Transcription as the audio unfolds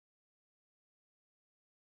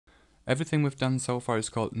Everything we've done so far is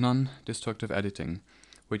called non-destructive editing,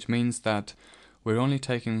 which means that we're only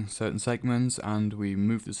taking certain segments and we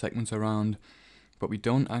move the segments around, but we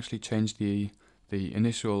don't actually change the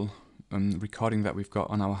initial recording that we've got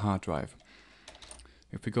on our hard drive.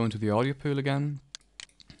 If we go into the audio pool again,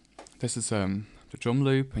 this is the drum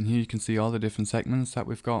loop, and here you can see all the different segments that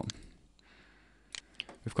we've got.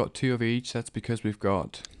 We've got 2 of each. That's because we've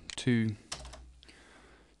got two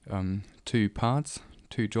parts,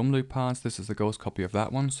 2 drum loop parts. This is the ghost copy of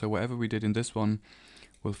that one, so whatever we did in this one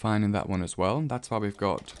we'll find in that one as well. That's why we've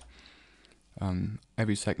got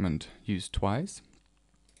every segment used twice.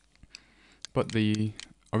 But the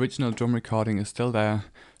original drum recording is still there,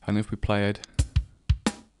 and if we play it,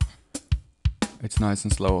 it's nice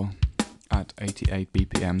and slow at 88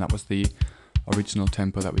 BPM. That was the original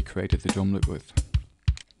tempo that we created the drum loop with.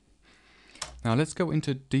 Now let's go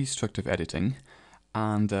into destructive editing,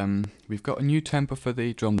 and we've got a new tempo for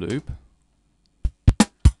the drum loop.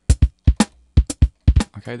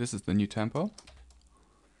 Okay, this is the new tempo.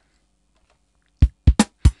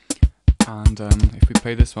 And if we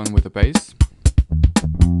play this one with the bass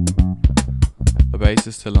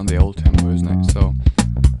is still on the old tempo, isn't it?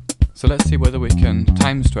 So let's see whether we can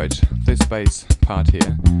time stretch this bass part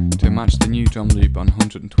here to match the new drum loop on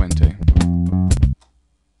 120.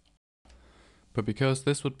 But because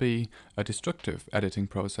this would be a destructive editing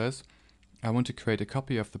process, I want to create a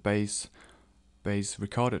copy of the bass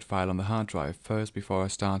recorded file on the hard drive first before I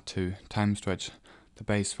start to time stretch the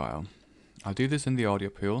bass file. I'll do this in the audio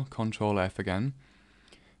pool, Control F again.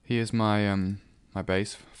 Here's my my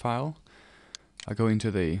bass file. I go into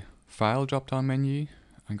the file drop down menu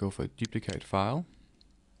and go for duplicate file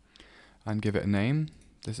and give it a name.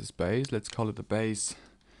 This is bass. Let's call it the bass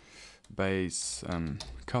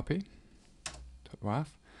copy. .wav.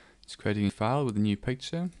 It's creating a file with a new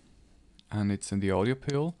picture, and it's in the audio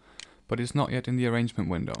pool, but it's not yet in the arrangement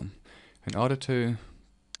window. In order to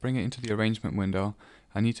bring it into the arrangement window,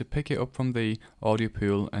 I need to pick it up from the audio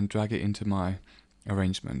pool and drag it into my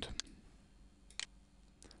arrangement.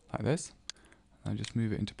 Like this. I just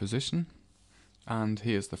move it into position, and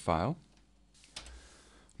here's the file.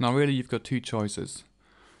 Now really you've got 2 choices.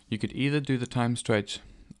 You could either do the time stretch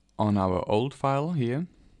on our old file here,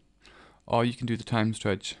 or you can do the time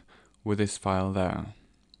stretch with this file there.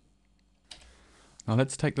 Now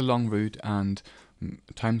let's take the long route and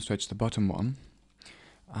time stretch the bottom one,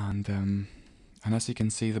 and as you can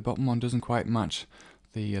see, the bottom one doesn't quite match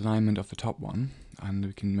the alignment of the top one, and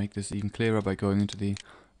we can make this even clearer by going into the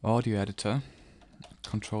audio editor,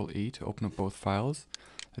 Control E to open up both files.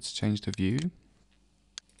 Let's change the view,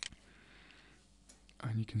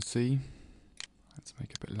 and you can see, let's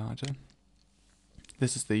make it a bit larger.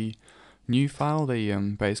 This is the new file, the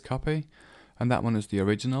bass copy, and that one is the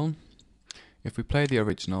original. If we play the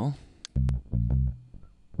original,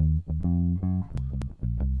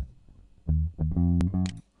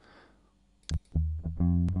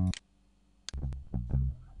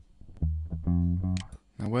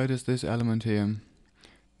 now where does this element here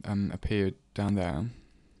appear? Down there.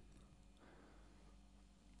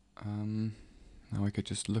 Now I could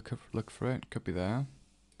just look for it. Could be there.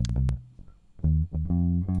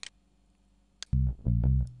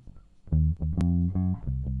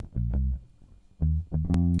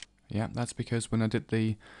 Yeah, that's because when I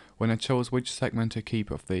chose which segment to keep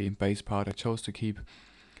of the bass part, I chose to keep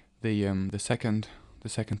the second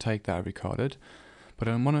take that I recorded. But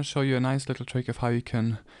I want to show you a nice little trick of how you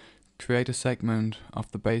can create a segment of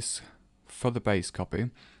the bass for the bass copy,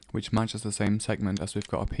 which matches the same segment as we've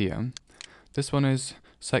got up here. This one is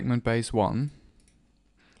segment bass 1,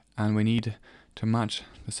 and we need to match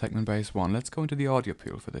the segment bass 1. Let's go into the audio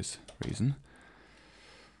pool for this reason.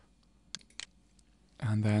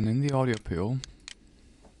 And then in the audio pool,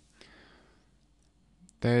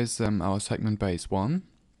 there's our segment bass 1,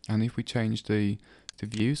 and if we change the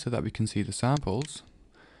view so that we can see the samples,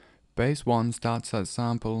 bass 1 starts at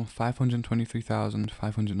sample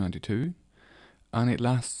 523,592, and it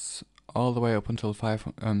lasts all the way up until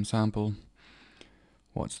sample,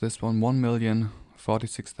 what's this one,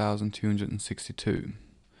 1,046,262.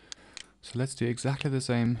 So let's do exactly the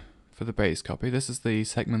same for the bass copy. This is the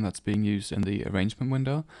segment that's being used in the arrangement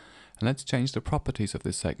window, and let's change the properties of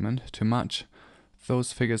this segment to match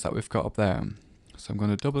those figures that we've got up there. So I'm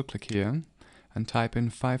going to double click here and type in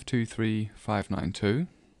 523,592,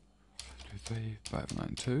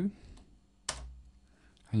 523,592,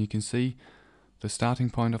 and you can see the starting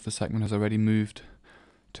point of the segment has already moved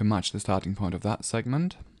to match the starting point of that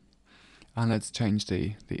segment. And let's change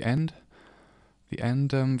the end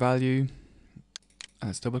value.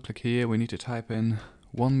 Let's double click here. We need to type in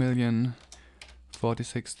 1,046,262.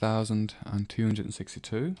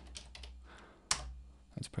 46,262.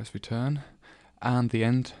 Let's press return, and the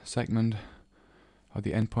end segment, or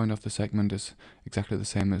the end point of the segment, is exactly the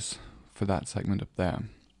same as for that segment up there.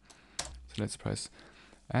 So let's press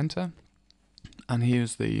enter, and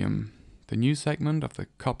here's the new segment of the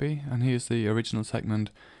copy, and here's the original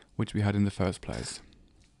segment which we had in the first place.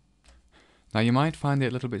 Now you might find it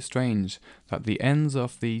a little bit strange that the ends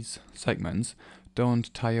of these segments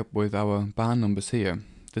don't tie up with our bar numbers here.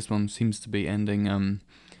 This one seems to be ending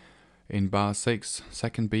in bar 6,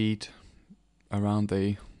 second beat, around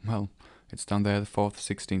the, well, it's down there, the 4th,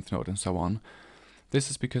 16th note and so on.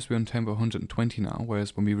 This is because we're on tempo 120 now,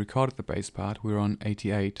 whereas when we recorded the bass part we were on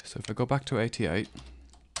 88. So if I go back to 88,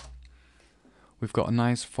 we've got a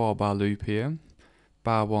nice 4-bar loop here.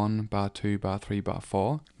 Bar 1, bar 2, bar 3, bar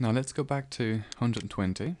 4. Now let's go back to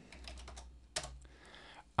 120.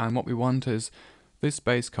 And what we want is this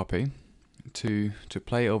bass copy to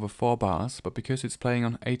play over 4 bars, but because it's playing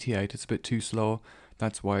on 88 it's a bit too slow,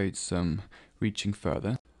 that's why it's reaching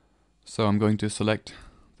further. So I'm going to select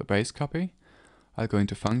the bass copy, I'll go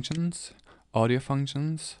into functions, audio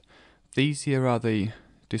functions. These here are the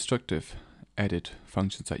destructive edit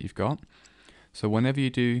functions that you've got. So whenever you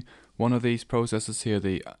do one of these processes here,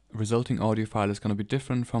 the resulting audio file is going to be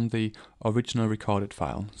different from the original recorded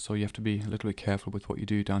file. So you have to be a little bit careful with what you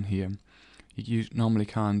do down here. You normally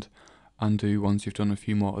can't undo once you've done a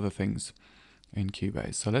few more other things in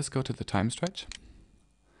Cubase. So let's go to the time stretch.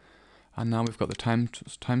 And now we've got the time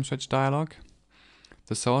stretch dialog.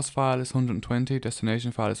 The source file is 120,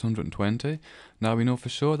 destination file is 120. Now we know for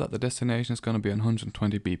sure that the destination is going to be on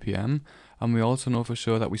 120 BPM, and we also know for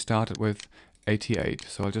sure that we started with 88.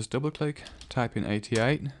 So I'll just double click, type in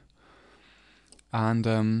 88,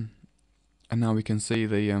 and now we can see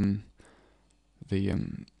the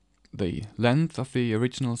length of the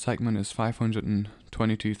original segment is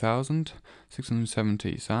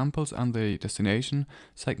 522,670 samples, and the destination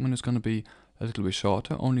segment is going to be a little bit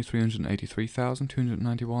shorter, only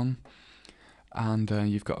 383,291. And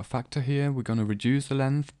you've got a factor here. We're going to reduce the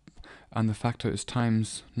length, and the factor is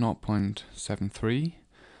times 0.73.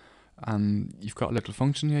 And you've got a little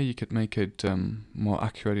function here. You could make it more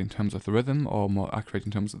accurate in terms of the rhythm or more accurate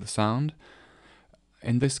in terms of the sound.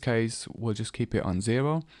 In this case, we'll just keep it on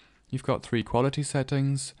 0. You've got 3 quality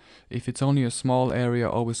settings. If it's only a small area,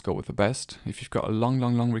 always go with the best. If you've got a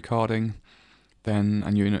long recording, then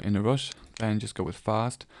and you're in a rush, then just go with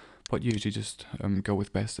fast. But usually just go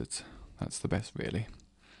with best. That's the best really.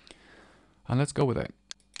 And let's go with it.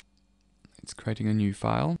 It's creating a new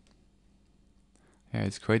file. Yeah,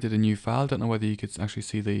 it's created a new file. Don't know whether you could actually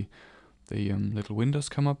see the little windows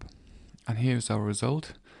come up. And here's our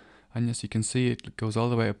result. And yes, you can see it goes all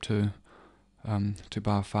the way up to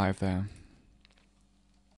bar 5 there.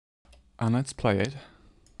 And let's play it.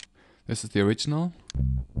 This is the original.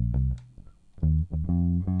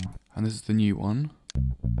 And this is the new one.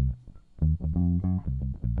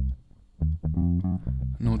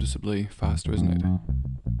 Noticeably faster, isn't it?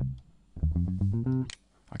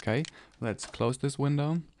 Okay, let's close this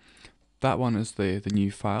window. That one is the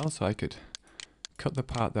new file, so I could cut the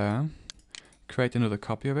part there, create another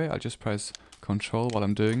copy of it. I'll just press Control while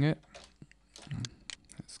I'm doing it.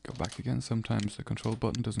 Let's go back again. Sometimes the Control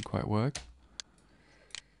button doesn't quite work.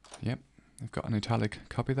 Yep, I've got an italic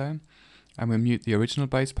copy there. And we'll mute the original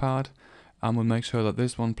bass part, and we'll make sure that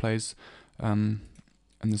this one plays in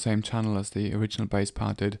the same channel as the original bass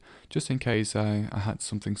part did, just in case I had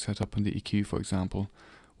something set up on the EQ, for example,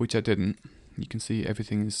 which I didn't. You can see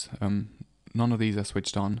everything is, none of these are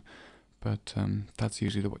switched on, but that's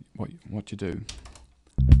usually what you do.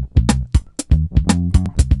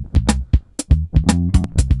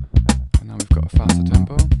 And now we've got a faster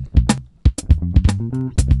tempo.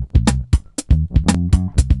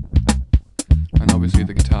 And obviously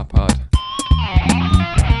the guitar part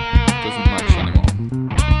doesn't match anymore.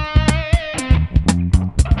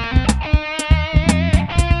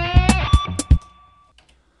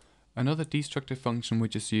 Another destructive function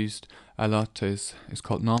which is used a lot is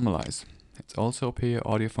called normalize. It's also up here,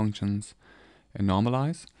 audio functions, and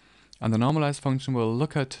normalize. And the normalize function will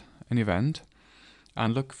look at an event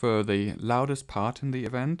and look for the loudest part in the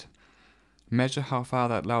event, measure how far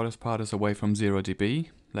that loudest part is away from 0 dB.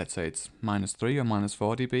 Let's say it's -3 or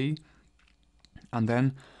 -4 dB, and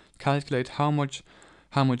then calculate how much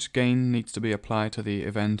gain needs to be applied to the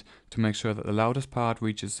event to make sure that the loudest part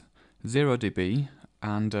reaches 0 dB,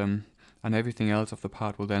 and everything else of the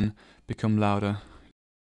part will then become louder.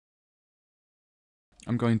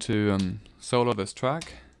 I'm going to solo this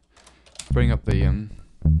track, bring up the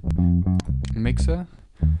mixer,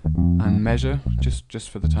 and measure, just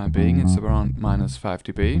for the time being, it's around minus 5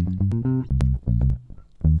 dB.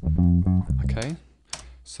 Okay,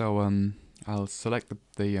 so I'll select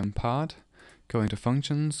the part, go into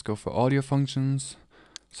functions, go for audio functions,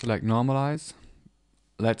 select normalize.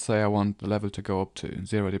 Let's say I want the level to go up to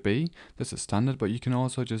 0 dB. This is standard, but you can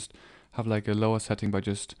also just have like a lower setting by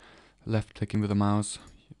just left clicking with the mouse.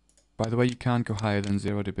 By the way, you can't go higher than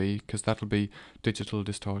 0 dB because that'll be digital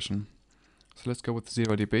distortion. So let's go with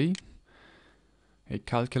 0 dB. It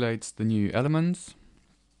calculates the new elements,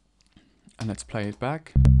 and let's play it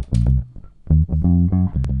back.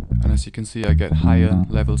 And as you can see, I get higher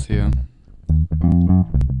levels here.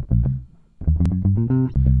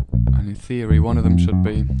 And in theory, one of them should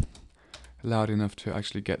be loud enough to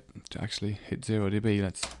actually hit 0 dB.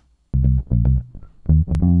 Let's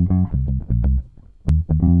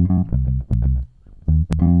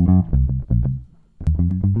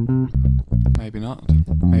maybe not.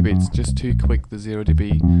 Maybe it's just too quick, the 0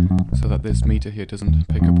 dB, so that this meter here doesn't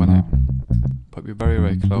pick up on it. But we're very,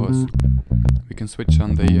 very close. We can switch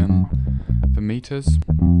on the meters.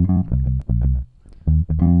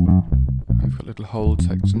 And we've got little hold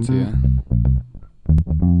sections here,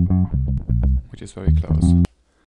 which is very close.